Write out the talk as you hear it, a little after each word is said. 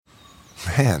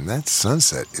Man, that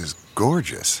sunset is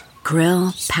gorgeous.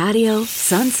 Grill, patio,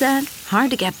 sunset.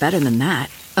 Hard to get better than that.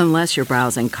 Unless you're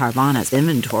browsing Carvana's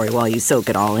inventory while you soak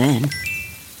it all in.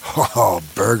 Oh,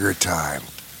 burger time.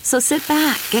 So sit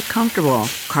back, get comfortable.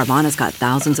 Carvana's got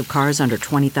thousands of cars under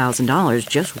 $20,000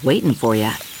 just waiting for you.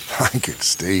 I could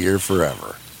stay here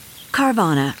forever.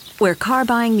 Carvana, where car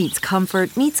buying meets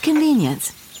comfort meets convenience.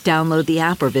 Download the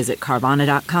app or visit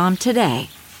Carvana.com today.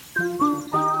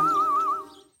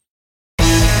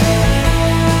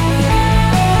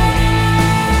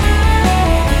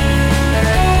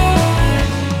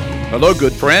 Hello,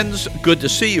 good friends. Good to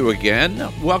see you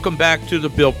again. Welcome back to the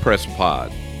Bill Press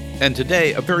Pod. And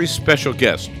today, a very special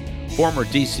guest, former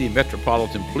D.C.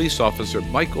 Metropolitan Police Officer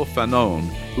Michael Fanone,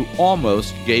 who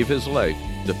almost gave his life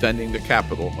defending the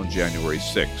Capitol on January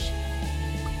 6th.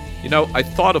 You know, I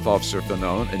thought of Officer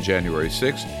Fanone on January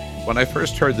 6th when I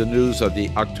first heard the news of the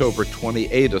October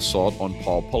 28 assault on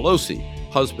Paul Pelosi,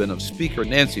 husband of Speaker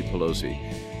Nancy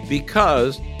Pelosi,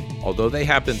 because although they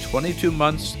happened 22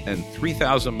 months and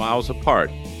 3,000 miles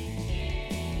apart,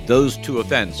 those two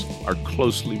events are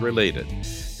closely related.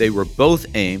 They were both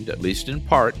aimed, at least in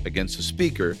part, against the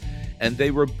Speaker, and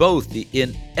they were both the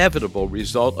inevitable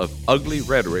result of ugly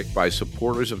rhetoric by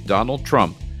supporters of Donald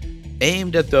Trump,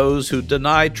 aimed at those who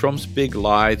denied Trump's big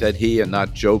lie that he and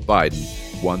not Joe Biden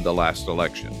won the last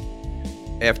election.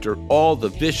 After all the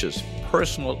vicious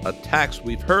personal attacks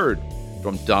we've heard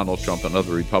from Donald Trump and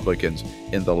other Republicans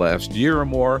in the last year or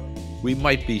more, we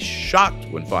might be shocked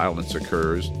when violence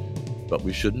occurs, but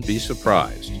we shouldn't be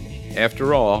surprised.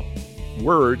 After all,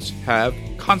 words have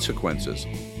consequences.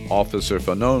 Officer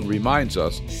Fanone reminds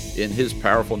us in his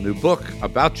powerful new book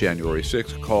about January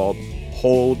 6th called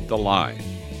Hold the Line.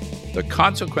 The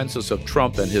consequences of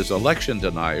Trump and his election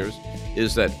deniers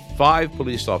is that 5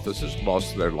 police officers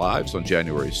lost their lives on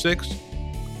January 6th.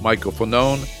 Michael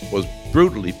Fanone was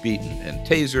brutally beaten and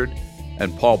tasered,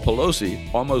 and Paul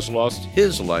Pelosi almost lost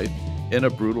his life in a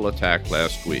brutal attack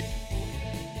last week.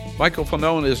 Michael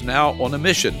Fanone is now on a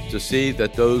mission to see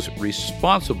that those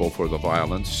responsible for the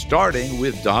violence, starting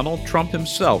with Donald Trump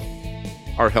himself,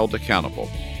 are held accountable.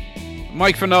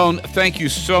 Mike Fanone, thank you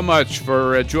so much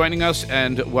for joining us,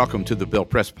 and welcome to the Bill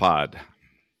Press Pod.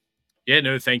 Yeah,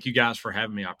 no, thank you guys for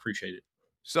having me. I appreciate it.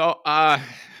 So,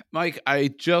 Mike, I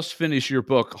just finished your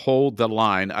book, Hold the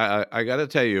Line. I got to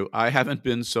tell you, I haven't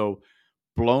been so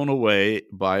blown away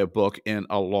by a book in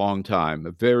a long time.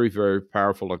 A very, very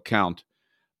powerful account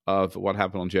of what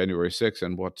happened on January 6th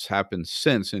and what's happened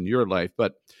since in your life.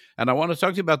 And I want to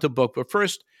talk to you about the book. But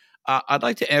first, I'd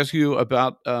like to ask you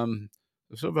about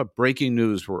sort of a breaking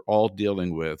news we're all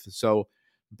dealing with. So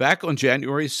back on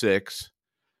January 6th,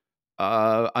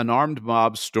 an armed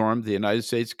mob stormed the United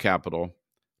States Capitol.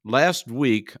 Last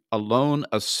week, a lone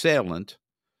assailant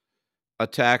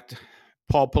attacked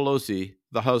Paul Pelosi,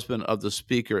 the husband of the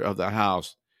Speaker of the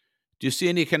House. Do you see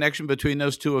any connection between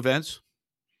those two events?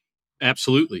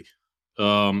 Absolutely.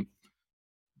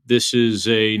 This is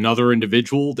another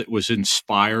individual that was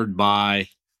inspired by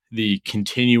the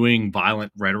continuing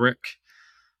violent rhetoric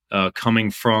coming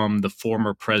from the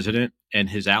former president and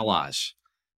his allies.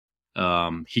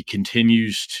 He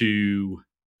continues to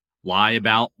lie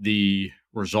about the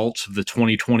results of the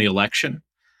 2020 election.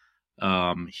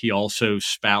 He also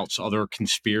spouts other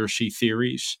conspiracy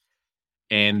theories,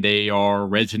 and they are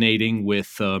resonating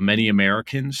with many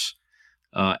Americans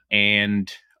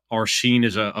and are seen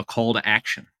as a call to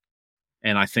action.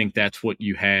 And I think that's what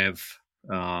you have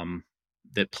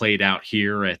that played out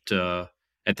here at the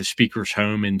Speaker's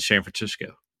home in San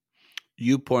Francisco.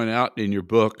 You point out in your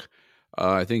book,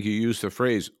 I think you used the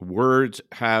phrase, words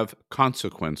have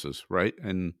consequences, right?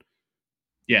 And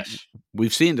yes,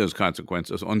 we've seen those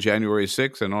consequences on January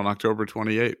 6th and on October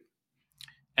 28th.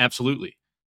 Absolutely.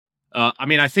 I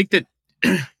mean, I think that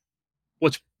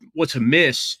what's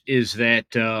amiss is that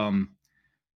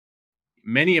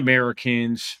many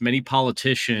Americans, many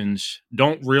politicians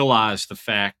don't realize the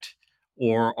fact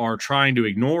or are trying to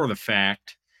ignore the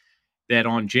fact that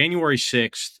on January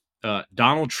 6th,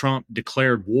 Donald Trump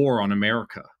declared war on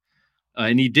America.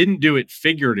 And he didn't do it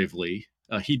figuratively.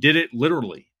 He did it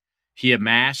literally. He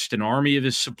amassed an army of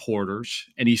his supporters,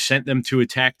 and he sent them to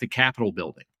attack the Capitol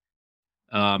building.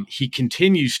 He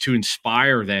continues to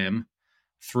inspire them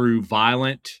through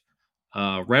violent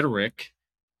rhetoric.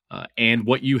 And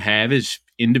what you have is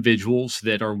individuals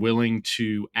that are willing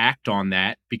to act on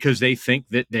that because they think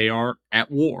that they are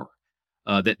at war,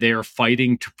 that they are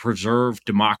fighting to preserve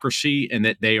democracy, and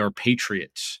that they are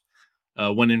patriots,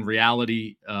 when in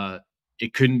reality,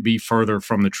 it couldn't be further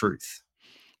from the truth.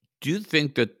 Do you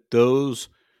think that those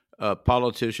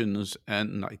politicians,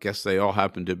 and I guess they all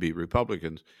happen to be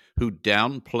Republicans, who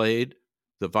downplayed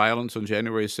the violence on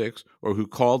January 6th or who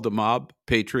called the mob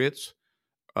patriots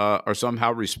are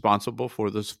somehow responsible for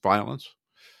this violence?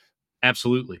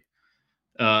 Absolutely.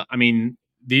 I mean,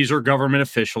 these are government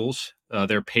officials.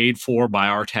 They're paid for by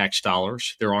our tax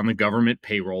dollars. They're on the government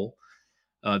payroll.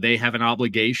 They have an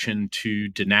obligation to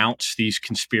denounce these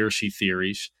conspiracy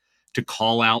theories, to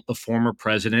call out the former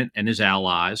president and his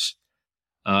allies,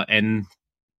 and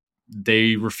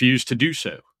they refuse to do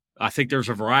so. I think there's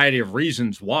a variety of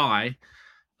reasons why.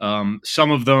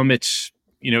 Some of them, it's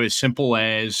as simple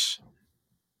as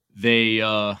they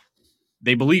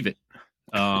believe it,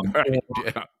 Right.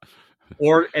 Yeah.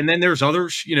 and then there's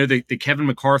others, the Kevin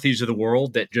McCarthy's of the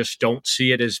world that just don't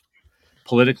see it as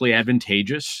politically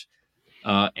advantageous.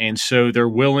 And so they're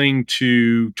willing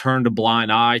to turn a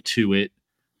blind eye to it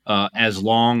as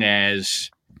long as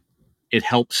it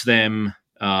helps them,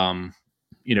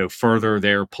 further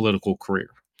their political career.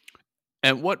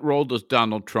 And what role does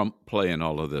Donald Trump play in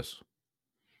all of this?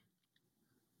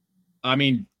 I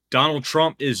mean, Donald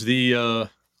Trump is the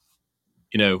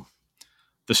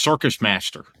circus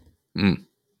master. Mm.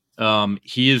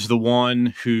 He is the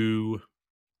one who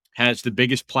has the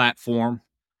biggest platform.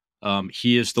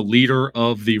 He is the leader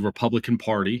of the Republican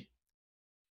Party.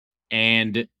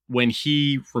 And when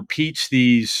he repeats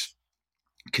these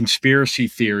conspiracy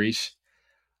theories,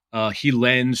 he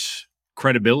lends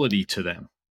credibility to them.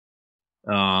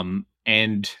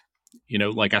 And,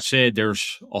 like I said,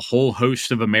 there's a whole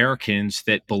host of Americans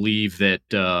that believe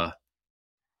that,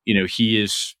 he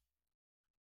is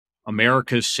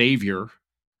America's savior,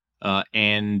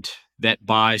 and that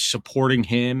by supporting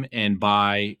him and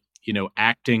by,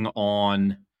 acting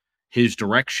on his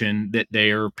direction, that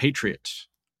they are patriots.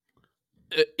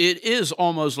 It is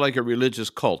almost like a religious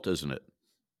cult, isn't it?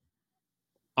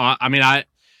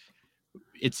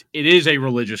 It is a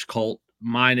religious cult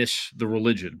minus the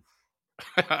religion.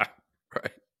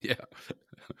 Right. Yeah.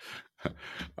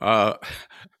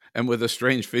 And with a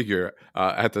strange figure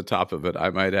at the top of it, I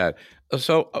might add.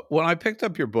 So when I picked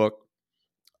up your book,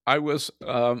 I was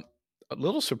a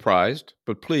little surprised,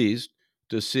 but pleased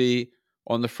to see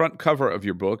on the front cover of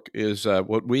your book is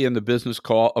what we in the business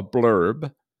call a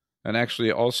blurb, and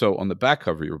actually also on the back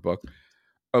cover of your book,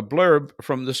 a blurb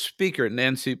from the speaker,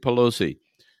 Nancy Pelosi.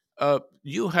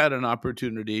 You had an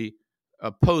opportunity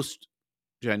post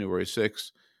January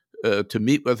 6th to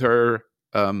meet with her,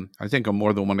 I think on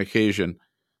more than one occasion.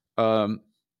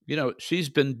 She's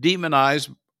been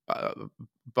demonized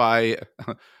by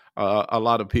a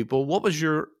lot of people. What was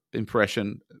your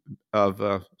impression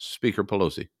of Speaker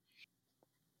Pelosi?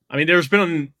 I mean, there's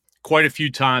been quite a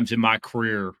few times in my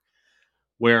career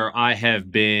where I have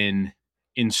been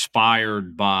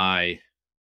inspired by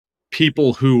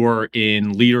people who were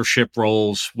in leadership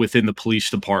roles within the police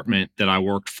department that I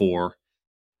worked for.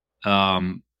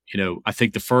 I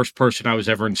think the first person I was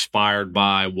ever inspired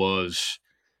by was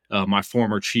my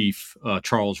former chief,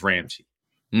 Charles Ramsey.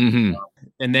 Mm-hmm.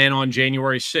 And then on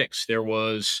January 6th, there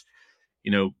was,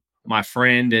 my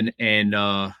friend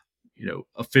and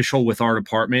official with our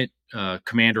department,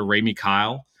 Commander Ramey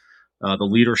Kyle. The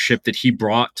leadership that he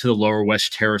brought to the Lower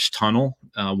West Terrace Tunnel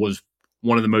was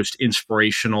one of the most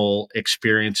inspirational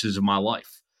experiences of my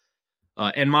life.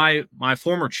 And my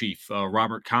former chief,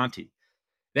 Robert Conti.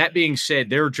 That being said,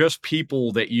 they're just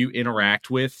people that you interact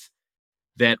with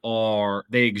that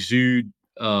they exude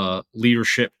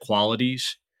leadership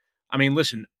qualities. I mean,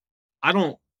 listen, I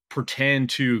don't pretend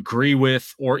to agree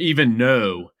with or even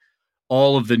know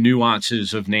all of the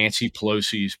nuances of Nancy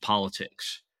Pelosi's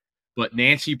politics, but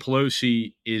Nancy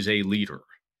Pelosi is a leader.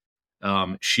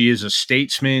 She is a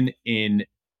statesman in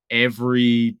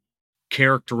every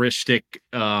characteristic.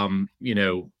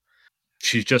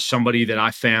 She's just somebody that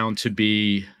I found to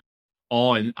be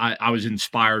and I was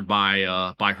inspired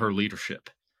by her leadership.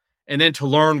 And then to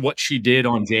learn what she did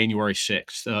on January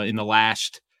 6th in the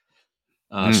last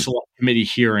select committee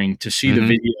hearing, to see the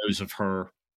videos of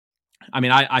her. I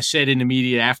mean, I said in the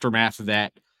immediate aftermath of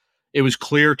that, it was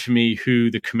clear to me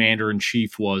who the commander in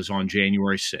chief was on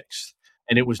January 6th.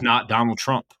 And it was not Donald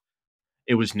Trump.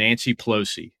 It was Nancy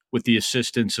Pelosi with the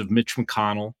assistance of Mitch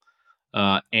McConnell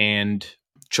and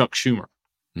Chuck Schumer.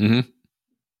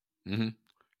 Mm-hmm. Mm-hmm.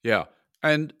 Yeah.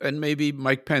 And maybe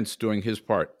Mike Pence doing his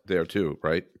part there too,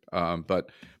 right? But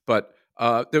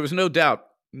there was no doubt,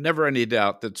 never any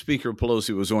doubt, that Speaker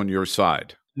Pelosi was on your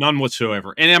side. None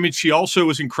whatsoever. And I mean, she also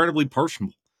was incredibly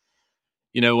personable.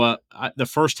 The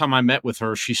first time I met with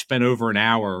her, she spent over an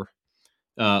hour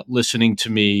listening to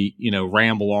me,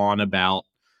 ramble on about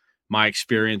my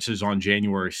experiences on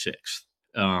January 6th.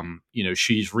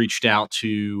 She's reached out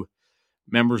to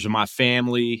members of my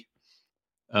family.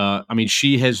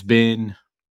 She has been,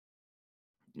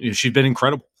 she's been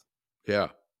incredible. Yeah.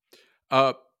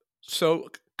 So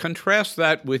contrast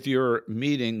that with your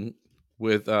meeting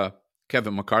with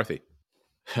Kevin McCarthy.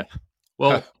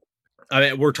 Well,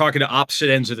 we're talking to opposite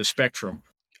ends of the spectrum.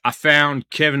 I found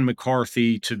Kevin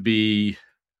McCarthy to be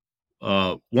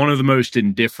one of the most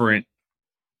indifferent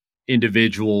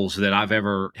individuals that I've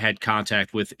ever had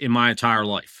contact with in my entire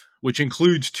life, which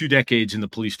includes 2 decades in the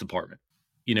police department.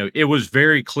 It was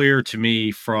very clear to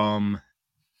me from,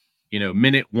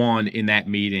 minute one in that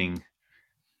meeting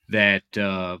that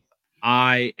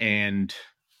I and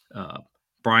uh,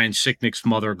 Brian Sicknick's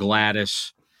mother,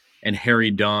 Gladys, and Harry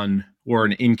Dunn were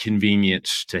an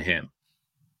inconvenience to him.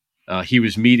 He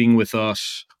was meeting with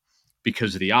us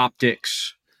because of the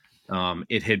optics.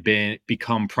 It had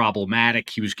become problematic.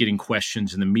 He was getting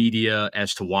questions in the media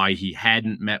as to why he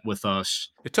hadn't met with us.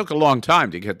 It took a long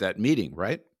time to get that meeting,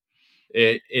 right?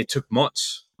 It took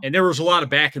months, and there was a lot of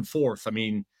back and forth.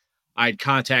 I'd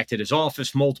contacted his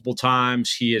office multiple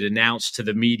times. He had announced to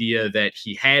the media that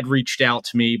he had reached out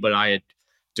to me, but I had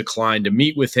declined to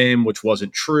meet with him, which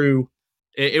wasn't true.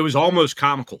 It was almost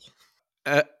comical.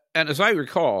 And as I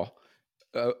recall,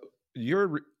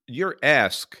 your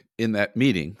ask in that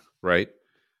meeting, right,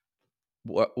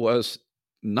 was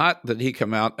not that he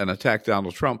come out and attack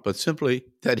Donald Trump, but simply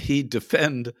that he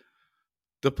defend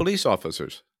the police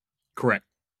officers. Correct.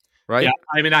 Right? Yeah.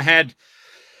 I had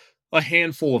a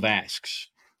handful of asks.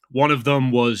 One of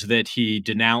them was that he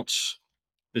denounce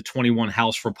the 21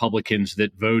 House Republicans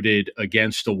that voted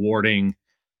against awarding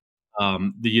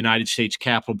the United States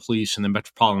Capitol Police and the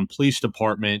Metropolitan Police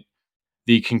Department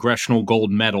the Congressional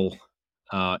Gold Medal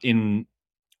in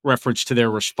reference to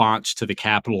their response to the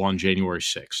Capitol on January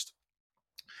 6th.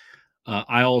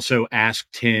 I also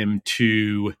asked him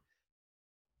to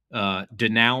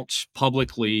denounce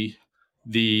publicly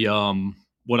the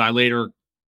what I later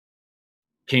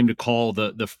came to call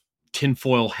the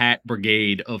tinfoil hat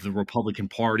brigade of the Republican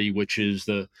Party, which is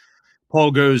the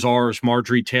Paul Gosars,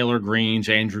 Marjorie Taylor Greenes,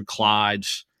 Andrew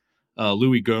Clydes,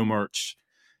 Louis Gohmerts,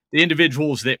 the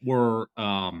individuals that were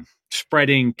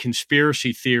spreading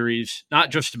conspiracy theories,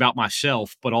 not just about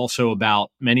myself, but also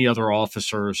about many other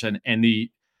officers and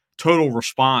the total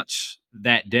response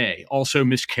that day, also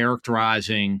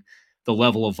mischaracterizing the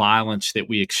level of violence that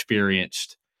we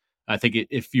experienced. I think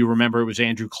if you remember, it was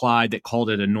Andrew Clyde that called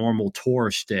it a normal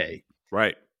tourist day.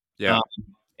 Right. Yeah.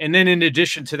 And then in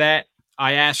addition to that,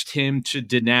 I asked him to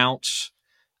denounce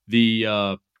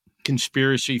the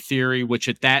conspiracy theory, which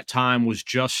at that time was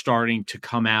just starting to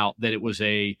come out, that it was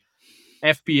a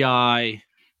FBI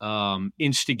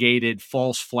instigated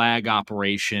false flag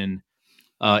operation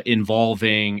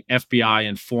involving FBI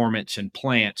informants and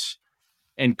plants.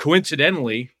 And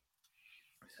coincidentally,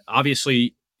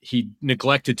 obviously, he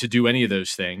neglected to do any of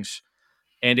those things.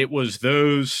 And it was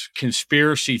those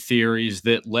conspiracy theories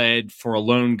that led for a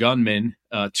lone gunman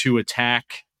to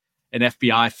attack an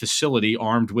FBI facility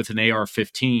armed with an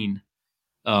AR-15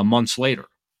 months later.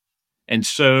 And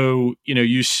so,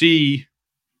 you see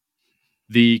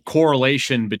the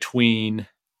correlation between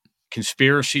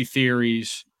conspiracy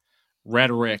theories,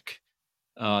 rhetoric,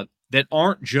 that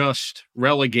aren't just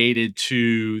relegated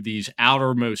to these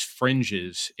outermost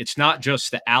fringes. It's not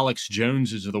just the Alex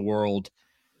Joneses of the world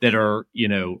that are,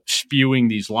 spewing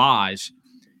these lies.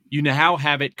 You now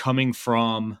have it coming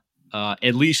from,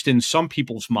 at least in some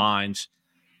people's minds,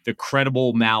 the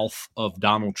credible mouth of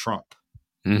Donald Trump.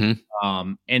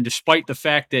 Mm-hmm. And despite the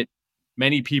fact that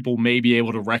many people may be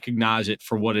able to recognize it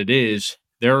for what it is,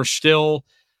 there are still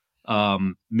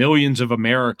millions of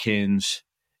Americans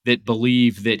that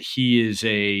believe that he is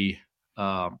a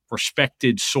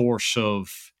respected source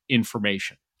of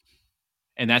information,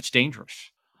 and that's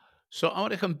dangerous. So I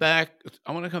want to come back.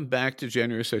 I want to come back to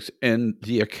January 6th and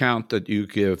the account that you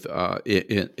give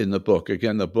in the book.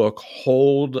 Again, the book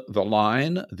 "Hold the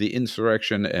Line: The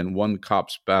Insurrection and One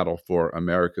Cop's Battle for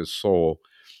America's Soul"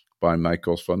 by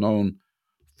Michael Fanone,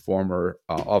 former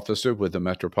officer with the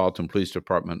Metropolitan Police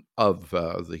Department of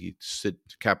the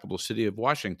capital city of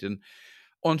Washington.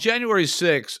 On January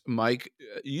 6th, Mike,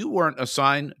 you weren't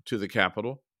assigned to the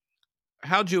Capitol.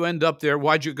 How'd you end up there?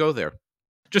 Why'd you go there?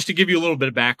 Just to give you a little bit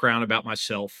of background about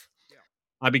myself,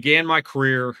 I began my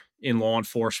career in law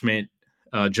enforcement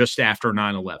just after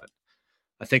 9/11.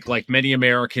 I think, like many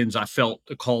Americans, I felt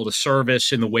a call to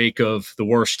service in the wake of the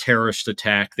worst terrorist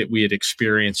attack that we had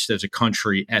experienced as a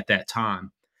country at that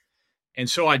time. And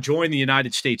so I joined the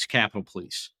United States Capitol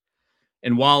Police.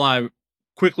 And while I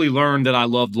quickly learned that I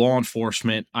loved law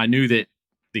enforcement, I knew that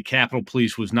the Capitol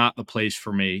Police was not the place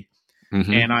for me.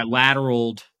 and I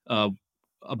lateraled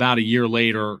about a year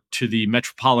later to the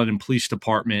Metropolitan Police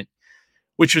Department,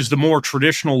 which is the more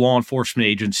traditional law enforcement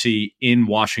agency in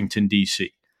Washington,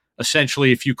 D.C.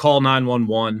 Essentially, if you call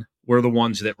 911, we're the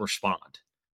ones that respond.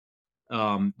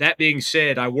 That being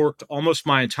said, I worked almost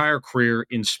my entire career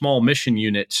in small mission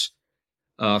units,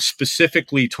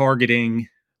 specifically targeting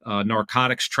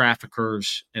narcotics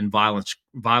traffickers and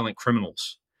violent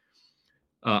criminals.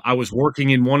 I was working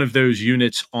in one of those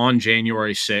units on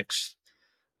January 6th.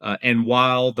 And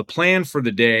while the plan for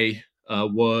the day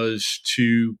was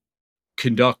to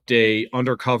conduct a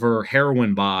undercover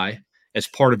heroin buy as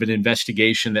part of an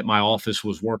investigation that my office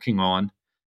was working on,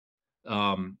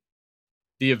 um,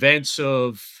 the events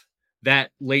of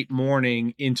that late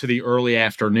morning into the early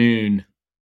afternoon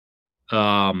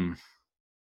um,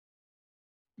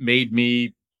 made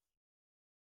me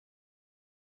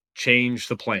change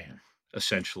the plan,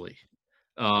 essentially.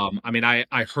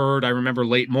 I remember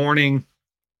late morning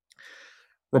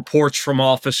reports from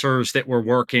officers that were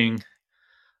working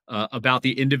about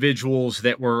the individuals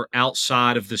that were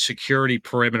outside of the security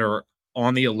perimeter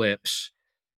on the ellipse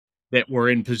that were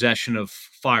in possession of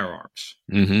firearms,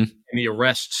 and the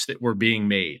arrests that were being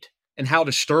made, and how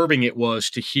disturbing it was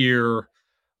to hear,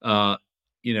 uh,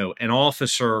 an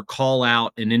officer call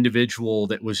out an individual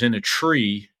that was in a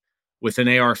tree with an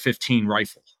AR-15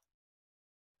 rifle.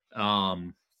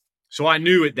 Um, so I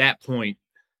knew at that point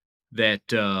that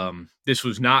this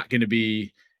was not going to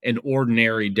be an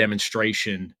ordinary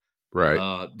demonstration.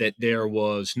 Right. That there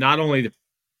was not only the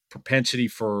propensity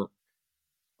for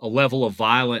a level of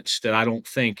violence that I don't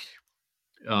think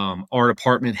our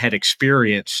department had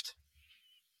experienced,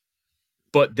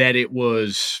 but that it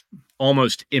was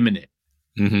almost imminent.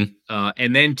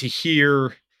 And then to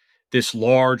hear this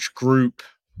large group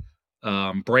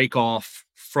break off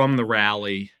from the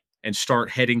rally and start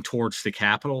heading towards the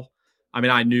Capitol,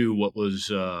 I knew what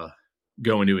was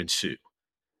going to ensue.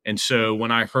 And so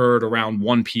when I heard around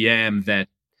 1 p.m. that,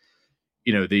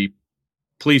 the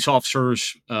police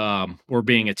officers were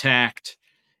being attacked,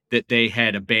 that they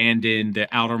had abandoned the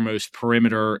outermost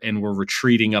perimeter and were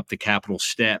retreating up the Capitol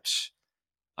steps,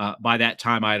 by that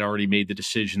time I had already made the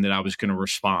decision that I was going to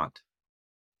respond.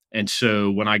 And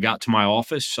so when I got to my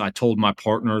office, I told my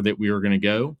partner that we were going to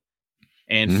go.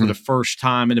 And for the first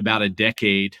time in about a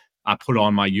decade, I put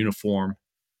on my uniform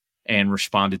and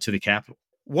responded to the Capitol.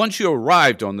 Once you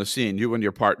arrived on the scene, you and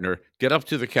your partner get up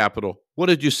to the Capitol. What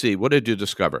did you see? What did you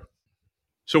discover?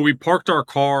 So we parked our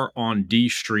car on D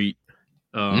Street,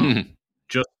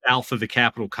 just south of the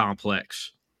Capitol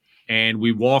complex. And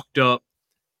we walked up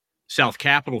South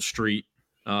Capitol Street,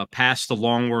 past the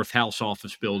Longworth House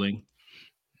Office building.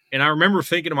 And I remember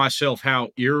thinking to myself how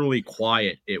eerily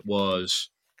quiet it was.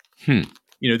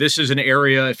 This is an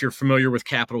area, if you're familiar with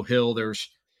Capitol Hill, there's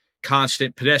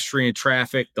constant pedestrian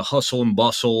traffic, the hustle and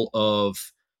bustle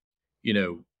of,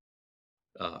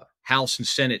 House and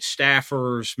Senate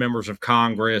staffers, members of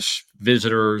Congress,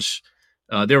 visitors.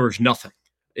 There was nothing.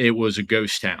 It was a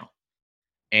ghost town.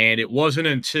 And it wasn't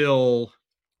until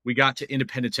we got to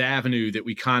Independence Avenue that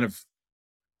we kind of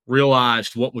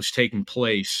realized what was taking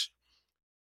place.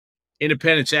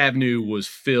 Independence Avenue was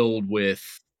filled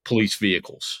with police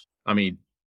vehicles.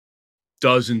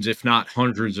 Dozens, if not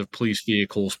hundreds of police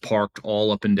vehicles parked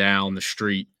all up and down the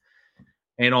street.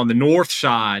 And on the north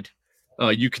side,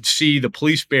 you could see the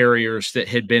police barriers that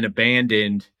had been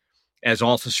abandoned as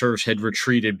officers had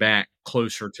retreated back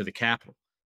closer to the Capitol.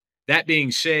 That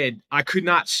being said, I could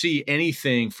not see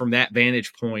anything from that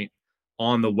vantage point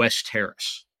on the West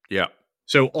Terrace. Yeah.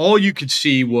 So all you could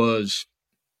see was,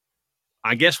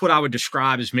 I guess, what I would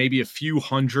describe as maybe a few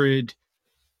hundred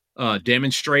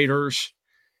demonstrators,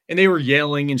 and they were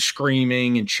yelling and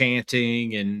screaming and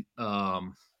chanting and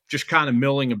just kind of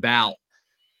milling about.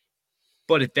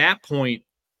 But at that point,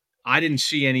 I didn't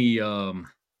see any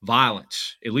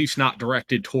violence, at least not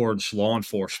directed towards law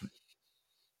enforcement.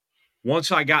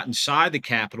 Once I got inside the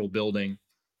Capitol building,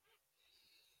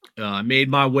 I made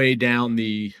my way down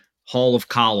the Hall of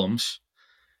Columns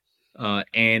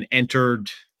and entered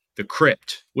the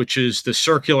crypt, which is the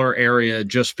circular area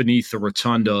just beneath the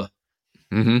rotunda.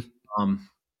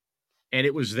 And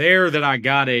it was there that I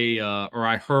got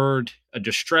I heard a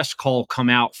distress call come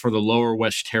out for the Lower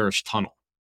West Terrace Tunnel.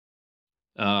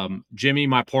 Jimmy,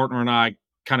 my partner, and I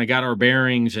kind of got our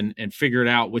bearings and figured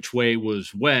out which way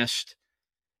was west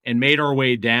and made our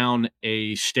way down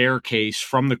a staircase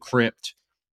from the crypt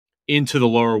into the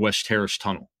Lower West Terrace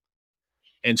Tunnel.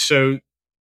 And so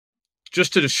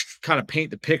just to kind of paint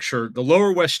the picture, the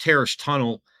Lower West Terrace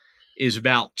Tunnel is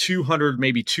about 200,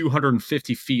 maybe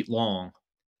 250 feet long.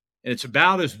 and it's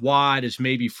about as wide as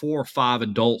maybe 4 or 5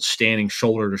 adults standing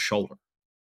shoulder to shoulder.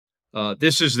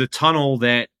 This is the tunnel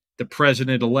that the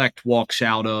president-elect walks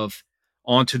out of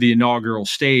onto the inaugural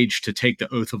stage to take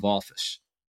the oath of office.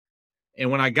 And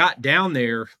when I got down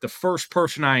there, the first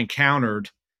person I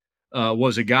encountered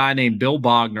was a guy named Bill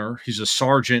Bogner. He's a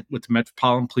sergeant with the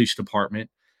Metropolitan Police Department.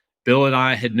 Bill and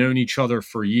I had known each other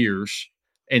for years,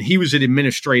 and he was an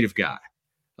administrative guy.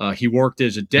 He worked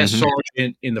as a desk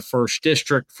sergeant in the first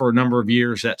district for a number of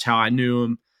years. That's how I knew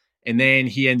him. And then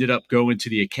he ended up going to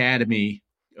the academy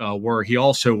where he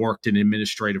also worked in an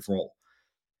administrative role.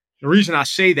 The reason I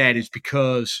say that is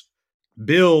because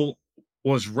Bill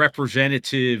was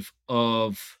representative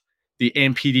of the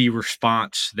MPD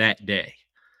response that day.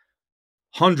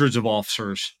 Hundreds of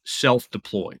officers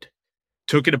self-deployed,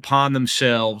 took it upon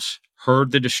themselves,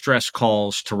 heard the distress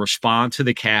calls to respond to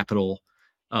the Capitol,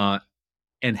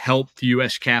 and help the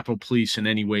U.S. Capitol Police in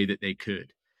any way that they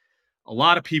could. A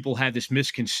lot of people had this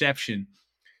misconception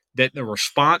that the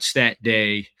response that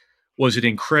day was an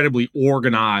incredibly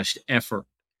organized effort.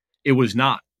 It was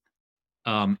not.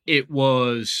 It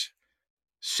was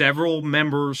several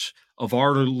members of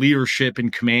our leadership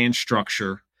and command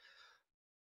structure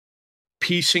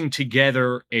piecing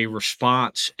together a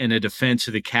response and a defense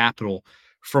of the Capitol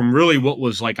from really what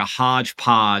was like a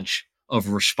hodgepodge of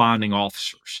responding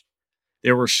officers.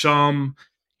 There were some,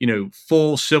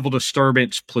 full civil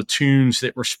disturbance platoons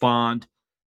that respond,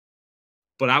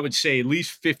 but I would say at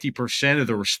least 50% of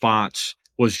the response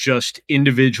was just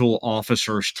individual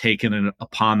officers taking it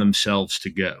upon themselves to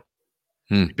go.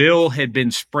 Bill had been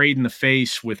sprayed in the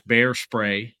face with bear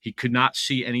spray. He could not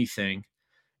see anything.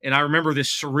 And I remember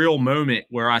this surreal moment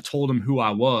where I told him who I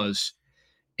was,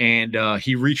 and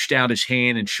he reached out his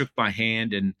hand and shook my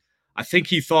hand. And I think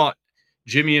he thought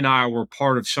Jimmy and I were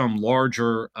part of some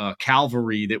larger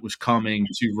cavalry that was coming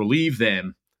to relieve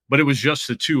them, but it was just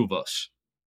the two of us.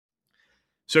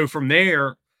 So from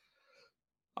there,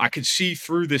 I could see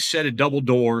through this set of double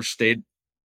doors. They had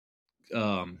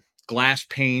glass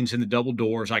panes in the double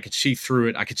doors. I could see through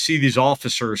it. I could see these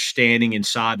officers standing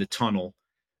inside the tunnel,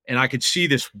 and I could see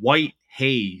this white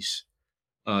haze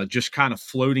just kind of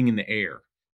floating in the air.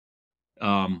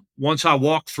 Once I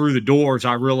walked through the doors,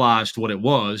 I realized what it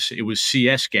was. It was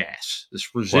CS gas,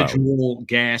 this residual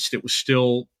gas that was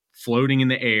still floating in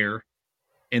the air.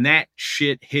 And that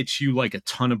shit hits you like a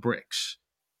ton of bricks.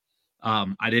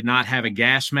 I did not have a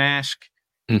gas mask,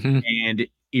 and it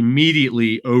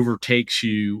immediately overtakes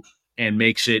you and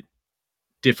makes it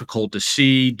difficult to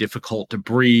see, difficult to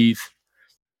breathe.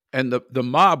 And the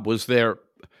mob was there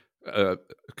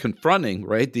confronting,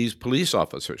 right, these police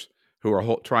officers who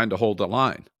are trying to hold the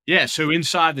line. Yeah, so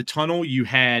inside the tunnel, you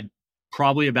had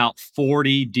probably about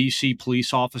 40 DC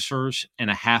police officers and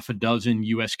a half a dozen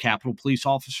U.S. Capitol Police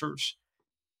officers.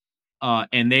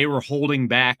 And they were holding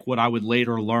back what I would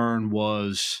later learn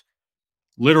was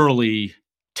literally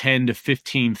 10 to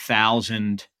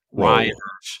 15,000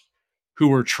 rioters who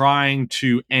were trying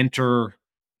to enter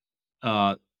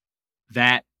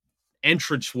that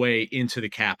entranceway into the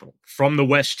Capitol from the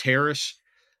West Terrace.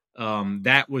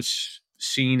 That was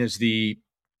seen as the,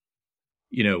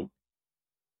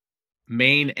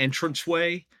 main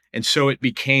entranceway. And so it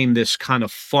became this kind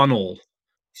of funnel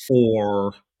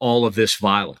for all of this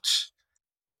violence.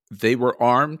 They were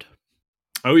armed?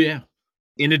 Oh, yeah.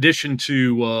 In addition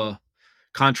to,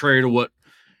 contrary to what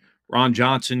Ron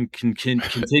Johnson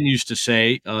continues to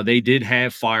say, they did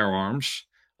have firearms.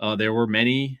 There were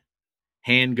many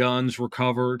handguns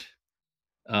recovered,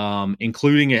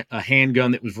 including a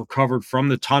handgun that was recovered from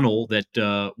the tunnel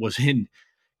that was in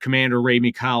Commander Ray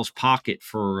McCall's pocket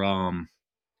for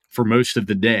most of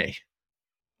the day.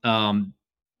 In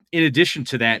addition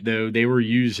to that, though, they were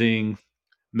using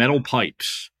metal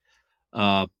pipes,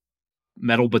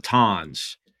 metal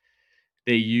batons.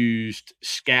 They used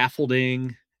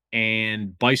scaffolding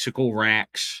and bicycle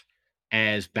racks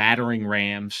as battering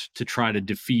rams to try to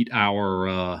defeat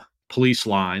our police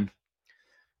line.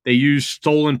 They used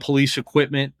stolen police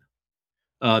equipment.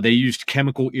 They used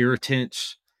chemical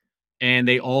irritants, and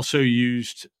they also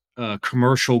used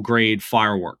commercial grade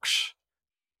fireworks,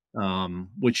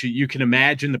 which you can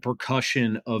imagine the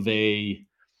percussion of a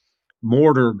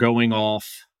mortar going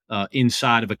off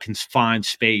inside of a confined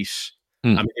space. I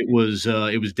mean, it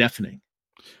was deafening.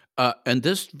 And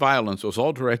this violence was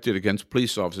all directed against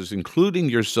police officers, including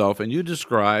yourself. And you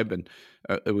describe, and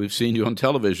we've seen you on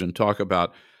television talk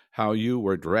about how you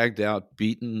were dragged out,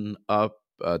 beaten up,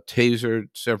 tasered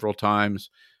several times.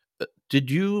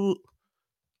 Did you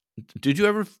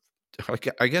ever?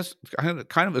 I guess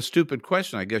kind of a stupid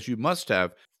question. I guess you must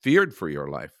have feared for your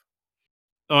life.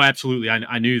 Oh, absolutely.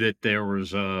 I knew that there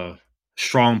was a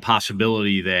strong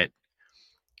possibility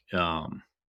um,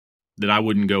 that I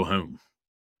wouldn't go home.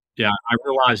 Yeah, I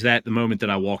realized that the moment that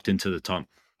I walked into the tunnel.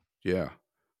 Yeah.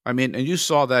 I mean, and you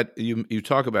saw that you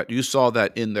talk about you saw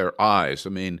that in their eyes. I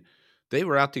mean, they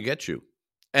were out to get you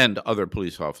and other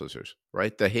police officers,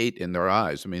 right? The hate in their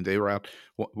eyes. I mean, they were out.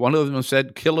 One of them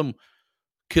said, "Kill him,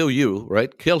 kill you,"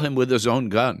 right? Kill him with his own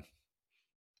gun.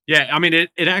 Yeah, I mean,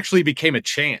 it actually became a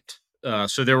chant.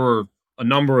 So there were a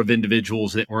number of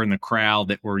individuals that were in the crowd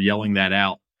that were yelling that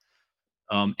out.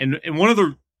 And one of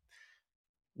the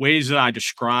ways that I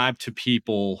describe to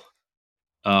people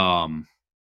um,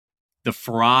 the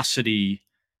ferocity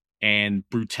and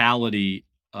brutality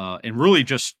and really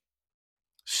just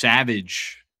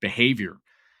savage behavior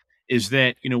is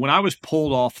that, when I was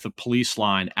pulled off the police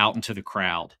line out into the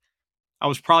crowd, I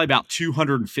was probably about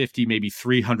 250, maybe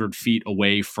 300 feet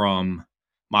away from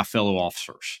my fellow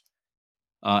officers.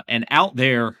 And out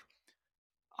there,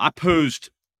 I posed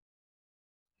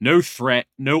no threat,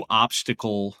 no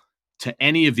obstacle to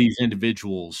any of these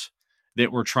individuals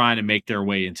that were trying to make their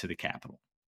way into the Capitol.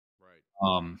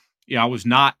 Right. I was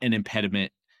not an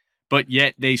impediment, but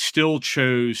yet they still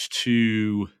chose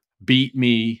to beat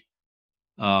me,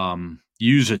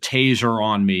 use a taser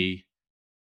on me.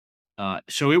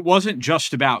 So it wasn't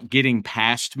just about getting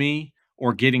past me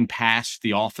or getting past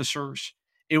the officers.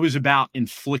 It was about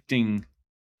inflicting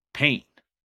pain.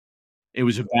 It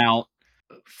was about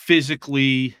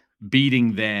physically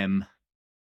beating them.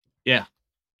 Yeah.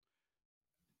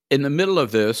 In the middle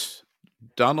of this,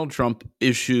 Donald Trump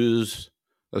issues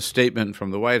a statement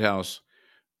from the White House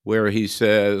where he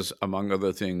says, among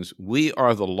other things, "We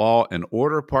are the law and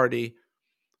order party,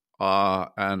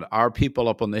 and our people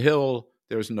up on the Hill,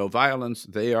 there's no violence.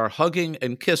 They are hugging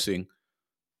and kissing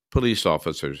police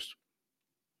officers."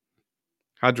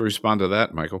 How'd you respond to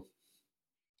that, Michael?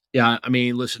 Yeah. I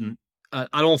mean, listen, I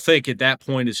don't think at that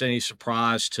point it's any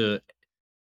surprise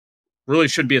really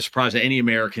shouldn't be a surprise to any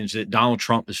Americans that Donald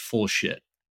Trump is full of shit.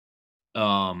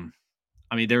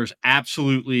 I mean, there's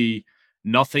absolutely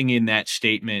nothing in that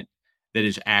statement that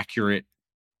is accurate.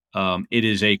 It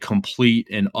is a complete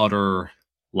and utter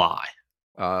lie.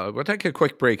 We'll take a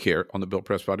quick break here on the Bill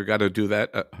Press Pod. We've got to do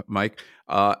that, Mike,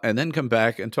 and then come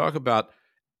back and talk about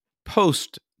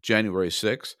post January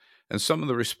 6th and some of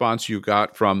the response you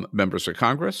got from members of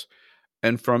Congress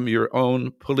and from your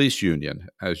own police union,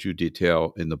 as you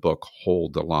detail in the book,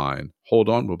 Hold the Line. Hold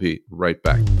on, we'll be right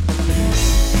back.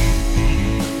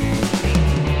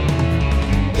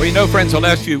 Well, friends, the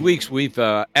last few weeks we've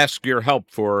asked your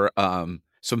help for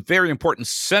some very important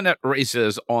Senate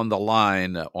races on the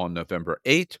line on November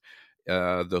 8th.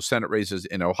 Those Senate races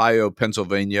in Ohio,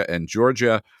 Pennsylvania, and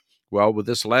Georgia. Well, with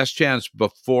this last chance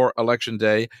before Election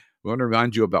Day, we want to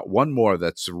remind you about one more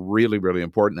that's really, really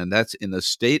important, and that's in the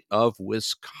state of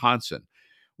Wisconsin,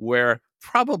 where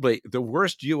probably the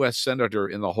worst U.S. senator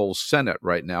in the whole Senate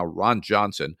right now, Ron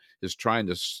Johnson, is trying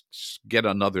to get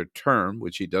another term,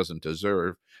 which he doesn't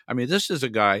deserve. I mean, this is a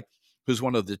guy who's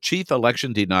one of the chief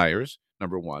election deniers,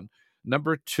 number one.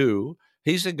 Number two,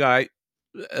 he's a guy,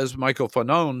 as Michael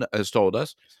Fanone has told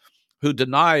us, who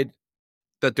denied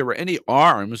that there were any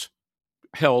arms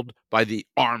held by the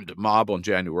armed mob on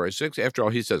January 6th. After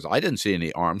all, he says, I didn't see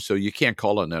any arms, so you can't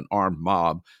call it an armed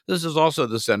mob. This is also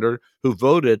the senator who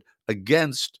voted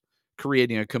against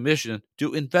creating a commission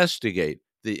to investigate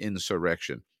the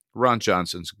insurrection. Ron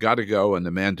Johnson's got to go, and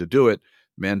the man to do it,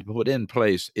 man put in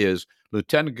place, is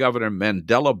Lieutenant Governor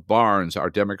Mandela Barnes, our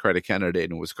Democratic candidate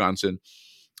in Wisconsin,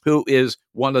 who is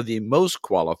one of the most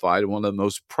qualified, one of the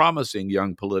most promising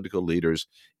young political leaders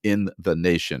in the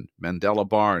nation. Mandela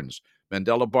Barnes,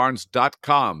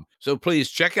 MandelaBarnes.com. So please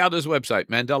check out his website,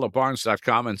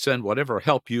 MandelaBarnes.com, and send whatever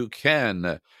help you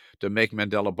can to make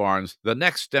Mandela Barnes the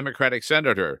next Democratic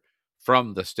senator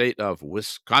from the state of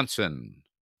Wisconsin.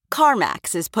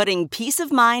 CarMax is putting peace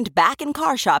of mind back in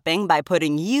car shopping by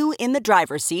putting you in the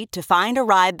driver's seat to find a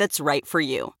ride that's right for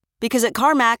you. Because at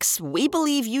CarMax, we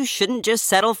believe you shouldn't just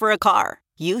settle for a car.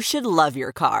 You should love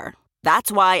your car.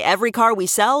 That's why every car we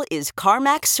sell is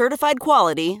CarMax certified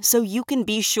quality, so you can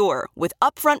be sure with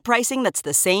upfront pricing that's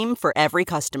the same for every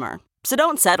customer. So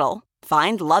don't settle.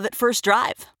 Find love at first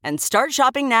drive and start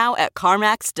shopping now at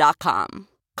CarMax.com.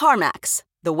 CarMax,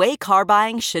 the way car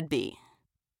buying should be.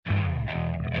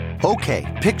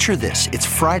 Okay, picture this. It's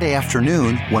Friday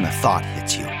afternoon when a thought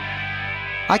hits you.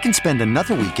 I can spend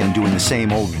another weekend doing the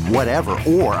same old whatever,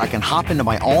 or I can hop into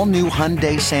my all-new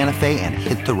Hyundai Santa Fe and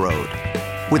hit the road.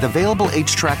 With available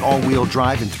H-Track all-wheel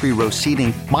drive and 3-row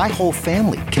seating, my whole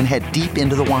family can head deep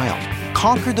into the wild.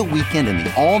 Conquer the weekend in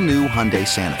the all-new Hyundai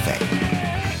Santa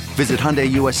Fe. Visit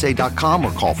HyundaiUSA.com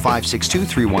or call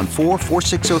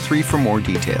 562-314-4603 for more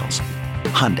details.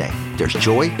 Hyundai, there's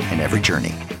joy in every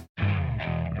journey.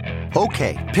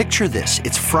 Okay, picture this.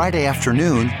 It's Friday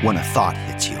afternoon when a thought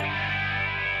hits you.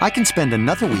 I can spend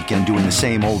another weekend doing the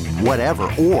same old whatever,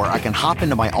 or I can hop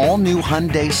into my all-new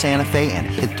Hyundai Santa Fe and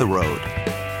hit the road.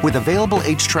 With available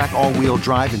H-Track all-wheel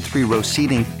drive and 3-row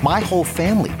seating, my whole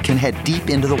family can head deep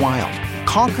into the wild.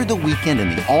 Conquer the weekend in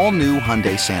the all-new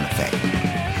Hyundai Santa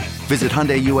Fe. Visit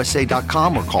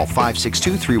HyundaiUSA.com or call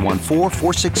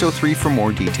 562-314-4603 for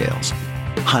more details.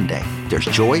 Hyundai, there's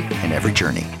joy in every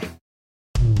journey.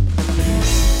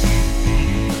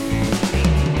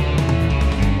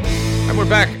 And we're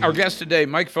back. Our guest today,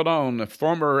 Mike Fanone,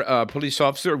 former police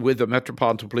officer with the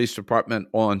Metropolitan Police Department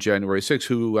on January 6th,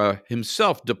 who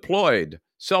himself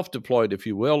self-deployed, if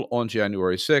you will, on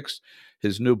January 6th.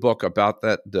 His new book about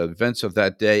the events of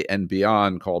that day and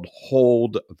beyond, called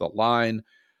Hold the Line.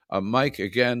 Mike,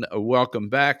 again, welcome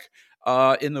back.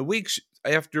 In the weeks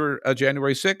after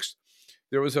January 6th,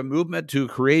 there was a movement to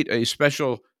create a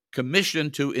special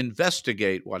commission to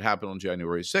investigate what happened on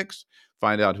January 6th,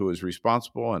 find out who is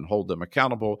responsible and hold them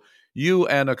accountable. You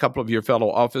and a couple of your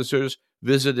fellow officers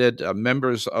visited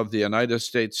members of the United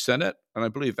States Senate, and I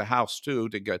believe the House too,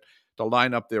 to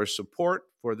line up their support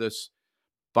for this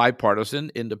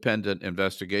bipartisan independent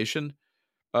investigation.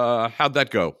 How'd that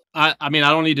go? I mean,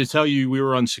 I don't need to tell you we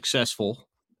were unsuccessful.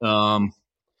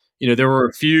 There were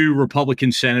a few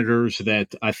Republican senators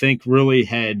that I think really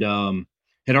had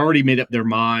already made up their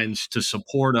minds to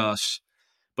support us,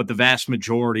 but the vast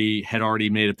majority had already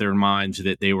made up their minds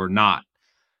that they were not.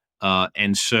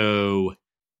 And so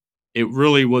it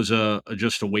really was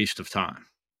just a waste of time.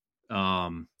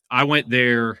 I went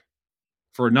there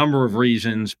for a number of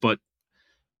reasons, but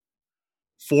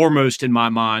foremost in my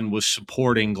mind was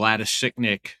supporting Gladys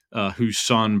Sicknick, whose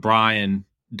son Brian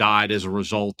died as a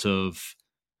result of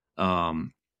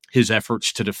his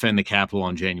efforts to defend the Capitol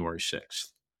on January 6th.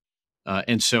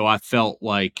 And so I felt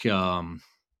like, it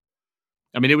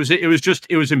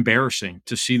was embarrassing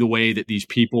to see the way that these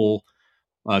people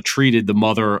treated the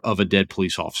mother of a dead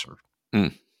police officer.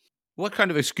 Mm. What kind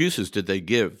of excuses did they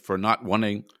give for not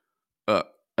wanting an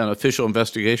official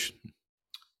investigation?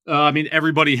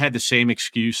 Everybody had the same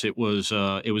excuse. It was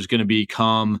going to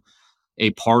become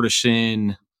a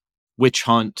partisan witch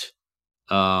hunt.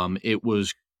 It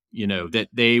was, that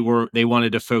they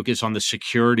wanted to focus on the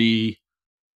security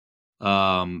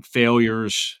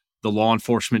failures, the law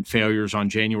enforcement failures on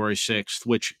January 6th,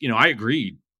 which, I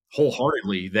agreed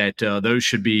wholeheartedly that those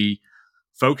should be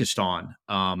focused on.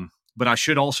 But I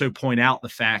should also point out the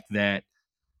fact that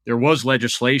there was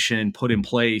legislation put in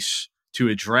place to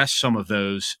address some of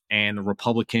those, and the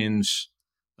Republicans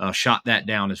shot that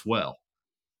down as well.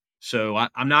 So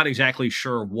I'm not exactly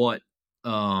sure what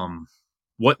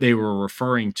they were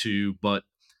referring to, but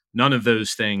none of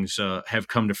those things have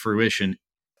come to fruition.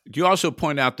 You also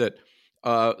point out that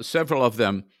several of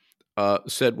them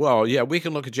said, well, yeah, we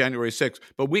can look at January 6th,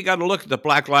 but we got to look at the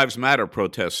Black Lives Matter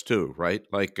protests too, right?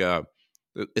 Like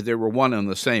they were one and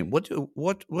the same.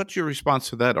 What's your response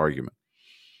to that argument?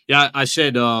 Yeah, I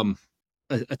said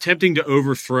attempting to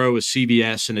overthrow a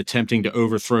CVS and attempting to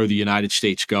overthrow the United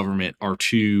States government are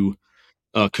two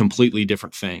completely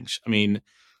different things. I mean,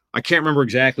 I can't remember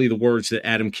exactly the words that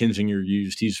Adam Kinzinger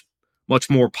used. He's much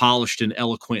more polished and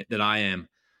eloquent than I am.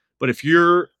 But if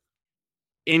you're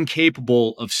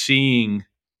incapable of seeing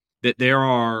that there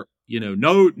are,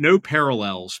 no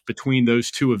parallels between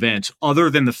those two events, other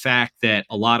than the fact that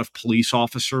a lot of police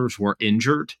officers were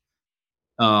injured,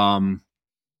 but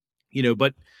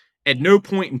at no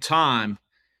point in time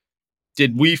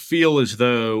did we feel as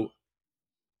though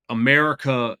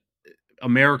America's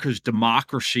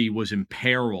democracy was in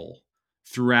peril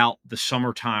throughout the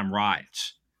summertime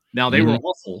riots. Now, they were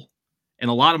awful, and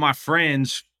a lot of my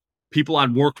friends, people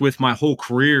I'd worked with my whole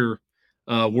career,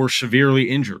 were severely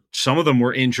injured. Some of them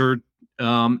were injured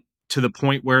to the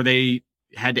point where they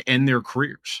had to end their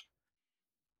careers.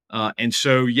 And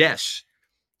so, yes,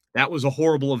 that was a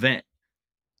horrible event.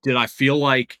 Did I feel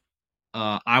like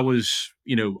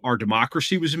our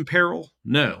democracy was in peril?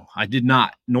 No, I did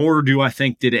not. Nor do I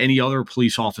think did any other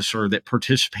police officer that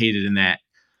participated in that.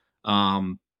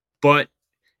 But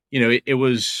it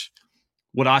was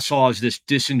what I saw as this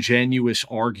disingenuous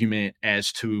argument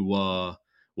as to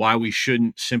why we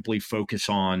shouldn't simply focus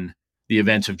on the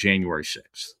events of January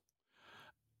 6th.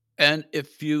 And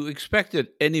if you expected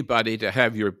anybody to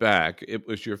have your back, it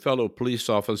was your fellow police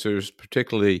officers,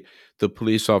 particularly the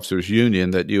Police Officers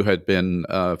Union that you had been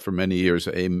for many years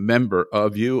a member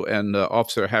of. You and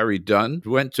Officer Harry Dunn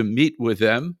went to meet with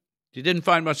them. You didn't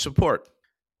find much support.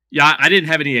 Yeah, I didn't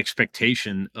have any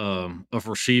expectation of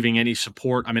receiving any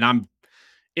support. I mean, I'm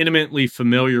intimately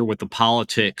familiar with the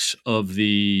politics of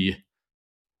the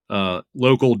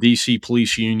local DC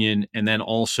police union and then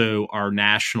also our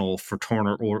national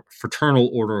fraternal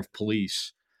order of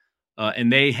police.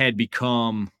 And they had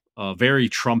become very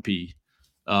Trumpy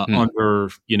Hmm. under,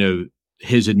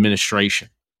 his administration.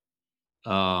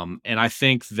 And I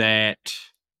think that,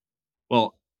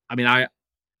 well, I mean,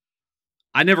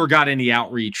 I never got any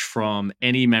outreach from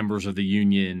any members of the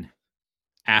union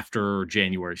after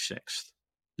January 6th.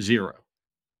 Zero.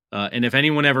 And if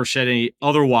anyone ever said any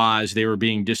otherwise, they were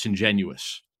being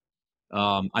disingenuous.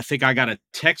 I think I got a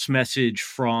text message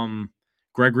from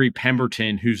Gregory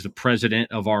Pemberton, who's the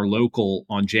president of our local,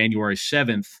 on January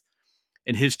 7th.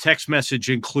 And his text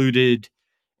message included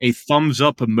a thumbs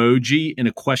up emoji and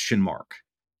a question mark.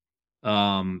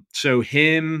 So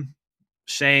him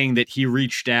saying that he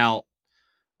reached out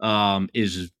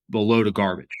is a load of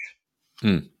garbage.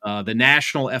 Hmm. The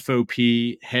national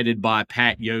FOP headed by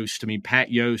Pat Yost. I mean,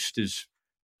 Pat Yost is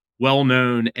well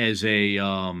known as a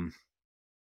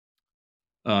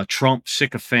Trump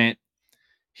sycophant.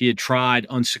 He had tried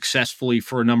unsuccessfully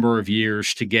for a number of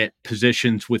years to get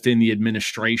positions within the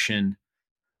administration,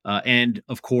 and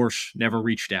of course, never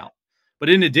reached out. But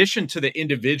in addition to the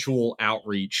individual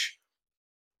outreach,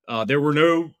 there were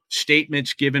no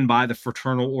statements given by the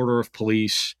Fraternal Order of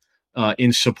Police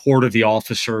in support of the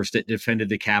officers that defended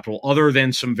the Capitol, other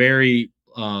than some very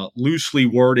loosely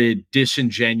worded,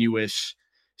 disingenuous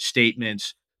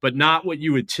statements, but not what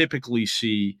you would typically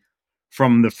see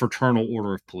from the Fraternal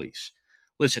Order of Police.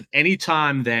 Listen,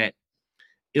 anytime that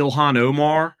Ilhan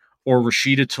Omar or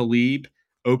Rashida Tlaib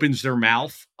opens their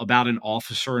mouth about an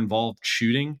officer involved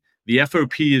shooting, the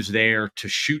FOP is there to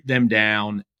shoot them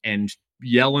down and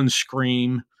yell and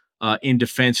scream in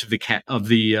defense of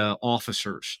the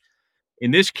officers. In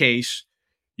this case,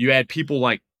 you had people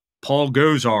like Paul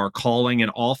Gosar calling an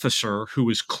officer who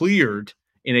was cleared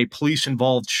in a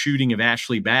police-involved shooting of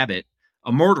Ashley Babbitt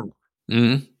a murderer.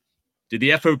 Mm-hmm. Did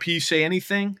the FOP say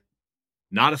anything?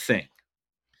 Not a thing.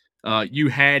 You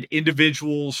had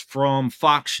individuals from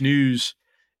Fox News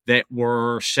that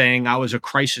were saying I was a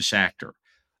crisis actor,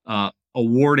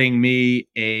 awarding me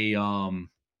an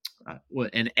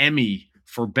Emmy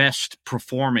for best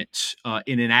performance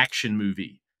in an action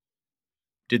movie.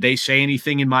 Did they say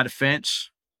anything in my defense?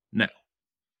 No.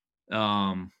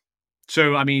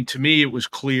 So, I mean, to me, it was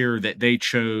clear that they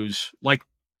chose, like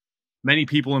many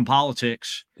people in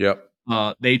politics, Yep.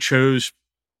 they chose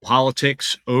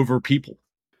politics over people.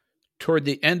 Toward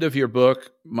the end of your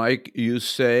book, Mike, you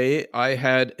say, I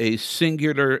had a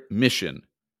singular mission: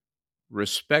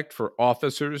 respect for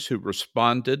officers who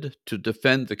responded to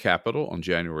defend the Capitol on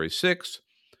January 6th,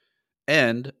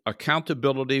 and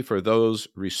accountability for those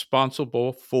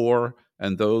responsible for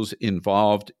and those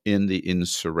involved in the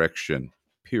insurrection,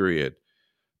 period.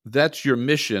 That's your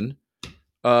mission.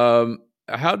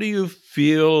 How do you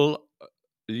feel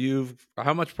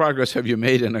how much progress have you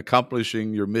made in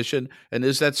accomplishing your mission? And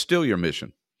is that still your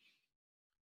mission?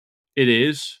 It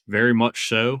is very much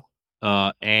so.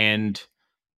 And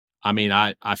I mean,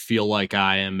 I feel like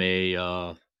I am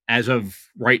as of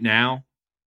right now,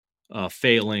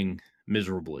 failing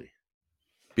miserably.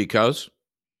 Because?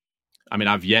 I mean,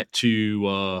 I've yet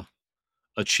to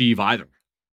achieve either.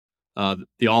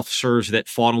 The officers that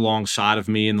fought alongside of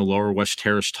me in the Lower West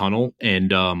Terrace Tunnel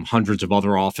and hundreds of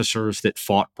other officers that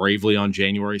fought bravely on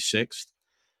January 6th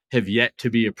have yet to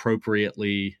be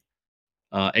appropriately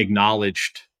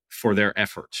acknowledged for their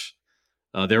efforts.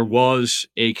 There was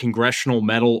a congressional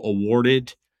medal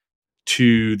awarded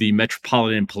to the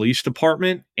Metropolitan Police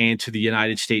Department and to the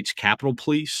United States Capitol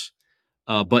Police,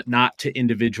 but not to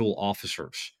individual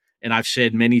officers. And I've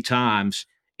said many times,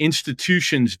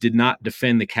 institutions did not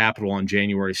defend the Capitol on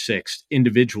January 6th.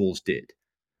 Individuals did.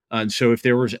 And so if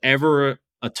there was ever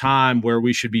a time where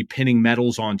we should be pinning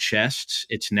medals on chests,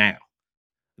 it's now.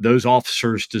 Those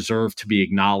officers deserve to be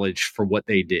acknowledged for what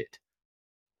they did.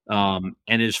 And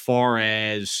as far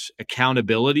as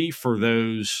accountability for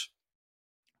those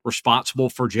responsible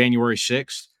for January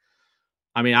 6th,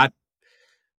 I mean,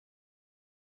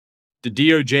 the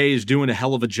DOJ is doing a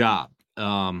hell of a job.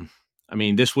 I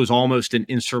mean, this was almost an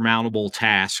insurmountable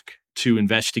task to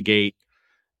investigate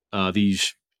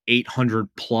these 800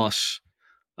 plus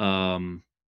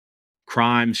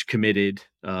crimes committed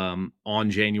on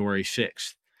January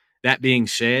 6th. That being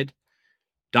said,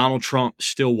 Donald Trump is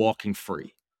still walking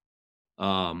free.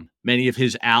 Many of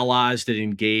his allies that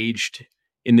engaged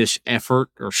in this effort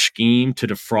or scheme to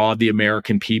defraud the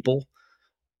American people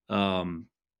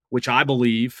which I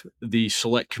believe the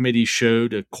select committee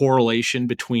showed a correlation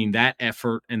between that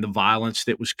effort and the violence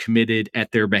that was committed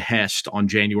at their behest on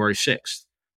January 6th.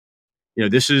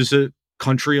 This is a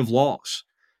country of laws.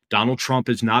 Donald Trump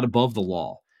is not above the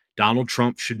law. Donald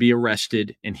Trump should be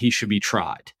arrested and he should be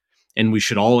tried. And we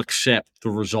should all accept the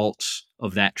results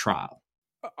of that trial.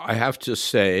 I have to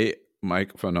say,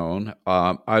 Mike Fanone,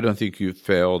 I don't think you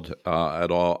failed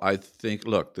at all. I think,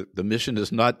 look, the mission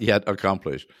is not yet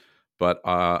accomplished, but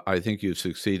I think you've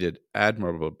succeeded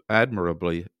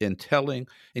admirably in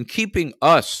keeping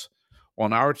us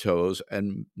on our toes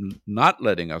and not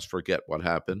letting us forget what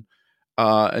happened,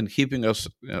 and keeping us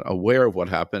aware of what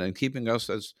happened, and keeping us,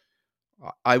 as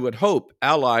I would hope,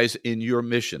 allies in your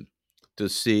mission to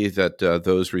see that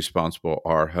those responsible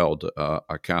are held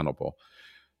accountable.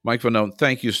 Mike Fanone,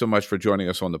 thank you so much for joining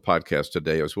us on the podcast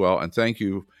today as well. And thank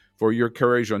you for your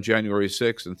courage on January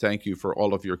 6th. And thank you for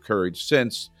all of your courage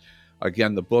since.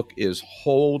 Again, the book is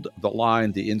Hold the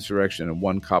Line, The Insurrection and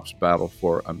One Cop's Battle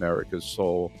for America's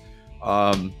Soul.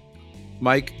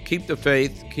 Mike, keep the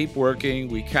faith, keep working.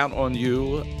 We count on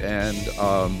you, and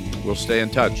we'll stay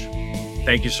in touch.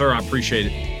 Thank you, sir. I appreciate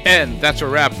it. And that's a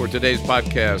wrap for today's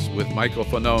podcast with Michael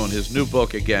Fanone. His new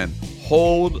book, again,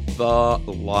 Hold the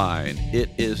Line. It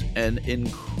is an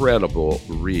incredible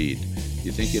read.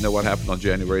 You think you know what happened on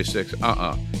January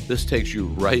 6th? This takes you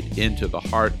right into the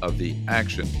heart of the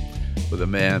action with a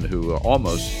man who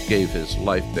almost gave his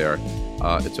life there.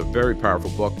 It's a very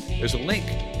powerful book. There's a link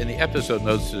in the episode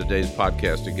notes to today's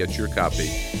podcast to get your copy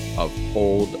of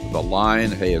Hold the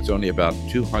Line. Hey, it's only about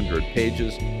 200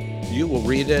 pages. You will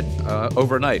read it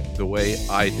overnight the way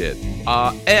I did.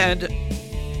 And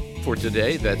for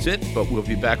today, that's it. But we'll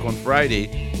be back on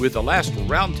Friday with the last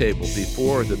roundtable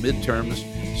before the midterms.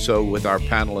 So with our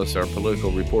panelists, our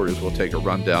political reporters, we'll take a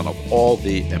rundown of all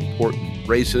the important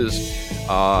races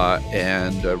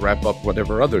and wrap up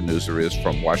whatever other news there is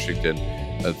from Washington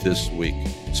this week.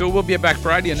 So we'll be back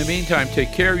Friday. In the meantime,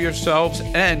 take care of yourselves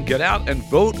and get out and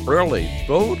vote early.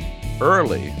 Vote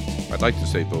early. I'd like to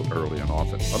say vote early and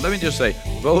often, but let me just say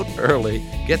vote early.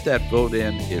 Get that vote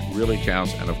in. It really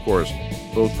counts. And of course,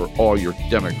 vote for all your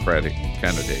Democratic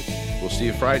candidates. We'll see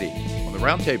you Friday on the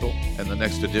Roundtable and the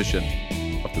next edition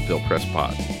of the Bill Press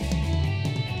Pod.